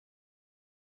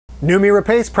Noomi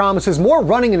Rapace promises more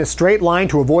running in a straight line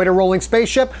to avoid a rolling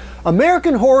spaceship,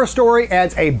 American Horror Story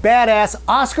adds a badass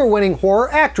Oscar-winning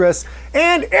horror actress,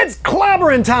 and it's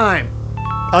clobbering time!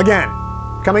 Again.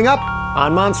 Coming up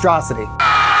on Monstrosity.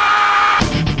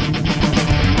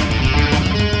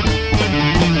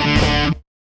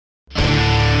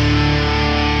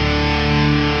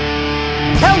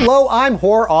 Hello, I'm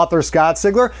horror author Scott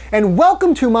Sigler, and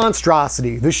welcome to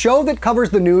Monstrosity, the show that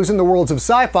covers the news in the worlds of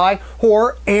sci-fi,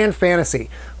 horror, and fantasy.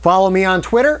 Follow me on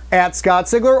Twitter @Scott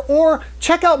Sigler, or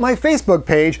check out my Facebook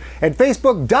page at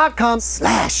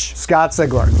facebook.com/Scott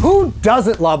Sigler. Who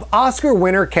doesn't love Oscar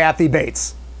winner Kathy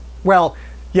Bates? Well,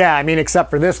 yeah, I mean, except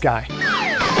for this guy.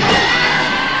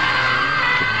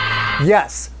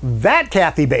 Yes, that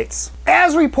Kathy Bates.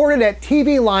 As reported at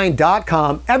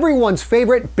TVLine.com, everyone's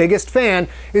favorite biggest fan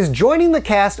is joining the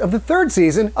cast of the third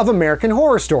season of American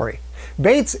Horror Story.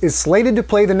 Bates is slated to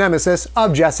play the nemesis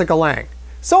of Jessica Lange.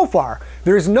 So far,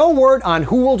 there's no word on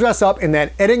who will dress up in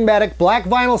that enigmatic black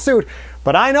vinyl suit,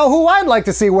 but I know who I'd like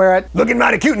to see wear it. Looking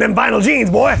mighty cute in them vinyl jeans,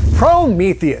 boy!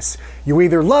 Prometheus. You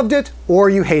either loved it or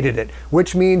you hated it,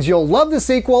 which means you'll love the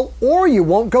sequel or you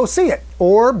won't go see it.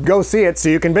 Or go see it so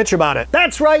you can bitch about it.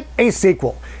 That's right, a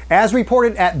sequel. As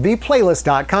reported at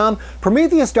theplaylist.com,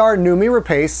 Prometheus star Noomi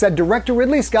Rapace said director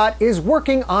Ridley Scott is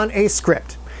working on a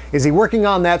script. Is he working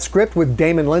on that script with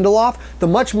Damon Lindelof, the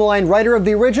much maligned writer of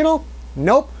the original?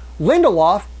 Nope,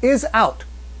 Lindelof is out.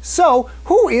 So,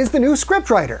 who is the new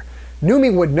scriptwriter?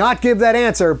 Noomi would not give that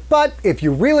answer, but if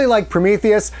you really like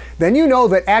Prometheus, then you know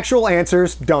that actual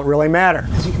answers don't really matter.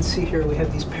 As you can see here, we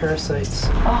have these parasites.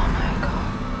 Oh my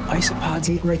god. Isopods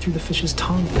eating right through the fish's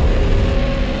tongue.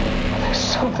 There's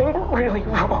something really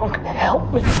wrong.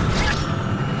 Help me.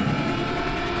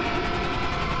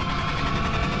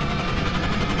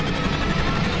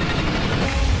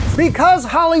 Because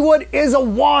Hollywood is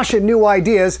awash in new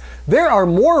ideas, there are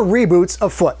more reboots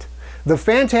afoot. The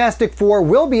Fantastic Four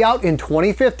will be out in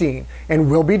 2015 and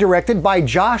will be directed by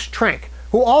Josh Trank,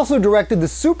 who also directed the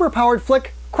super-powered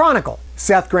flick Chronicle.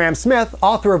 Seth Graham-Smith,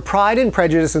 author of Pride and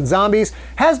Prejudice and Zombies,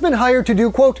 has been hired to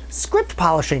do, quote, script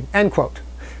polishing, end quote.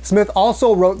 Smith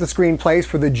also wrote the screenplays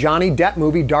for the Johnny Depp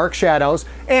movie Dark Shadows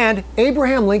and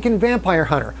Abraham Lincoln Vampire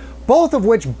Hunter, both of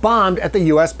which bombed at the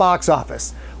US box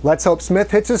office. Let's hope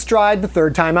Smith hits his stride the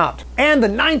third time out. And the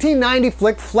 1990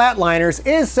 flick Flatliners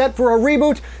is set for a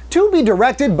reboot to be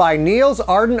directed by Niels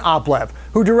Arden Oplev,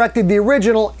 who directed the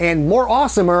original and more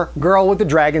awesomer Girl with the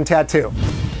Dragon Tattoo.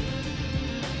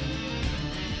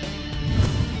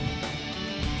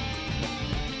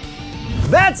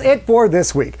 That's it for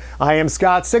this week. I am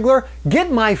Scott Sigler.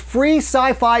 Get my free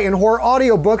sci-fi and horror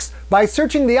audiobooks by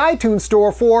searching the iTunes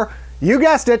store for, you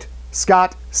guessed it,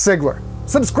 Scott Sigler.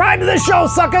 Subscribe to this show,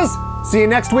 suckers! See you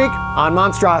next week on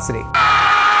Monstrosity.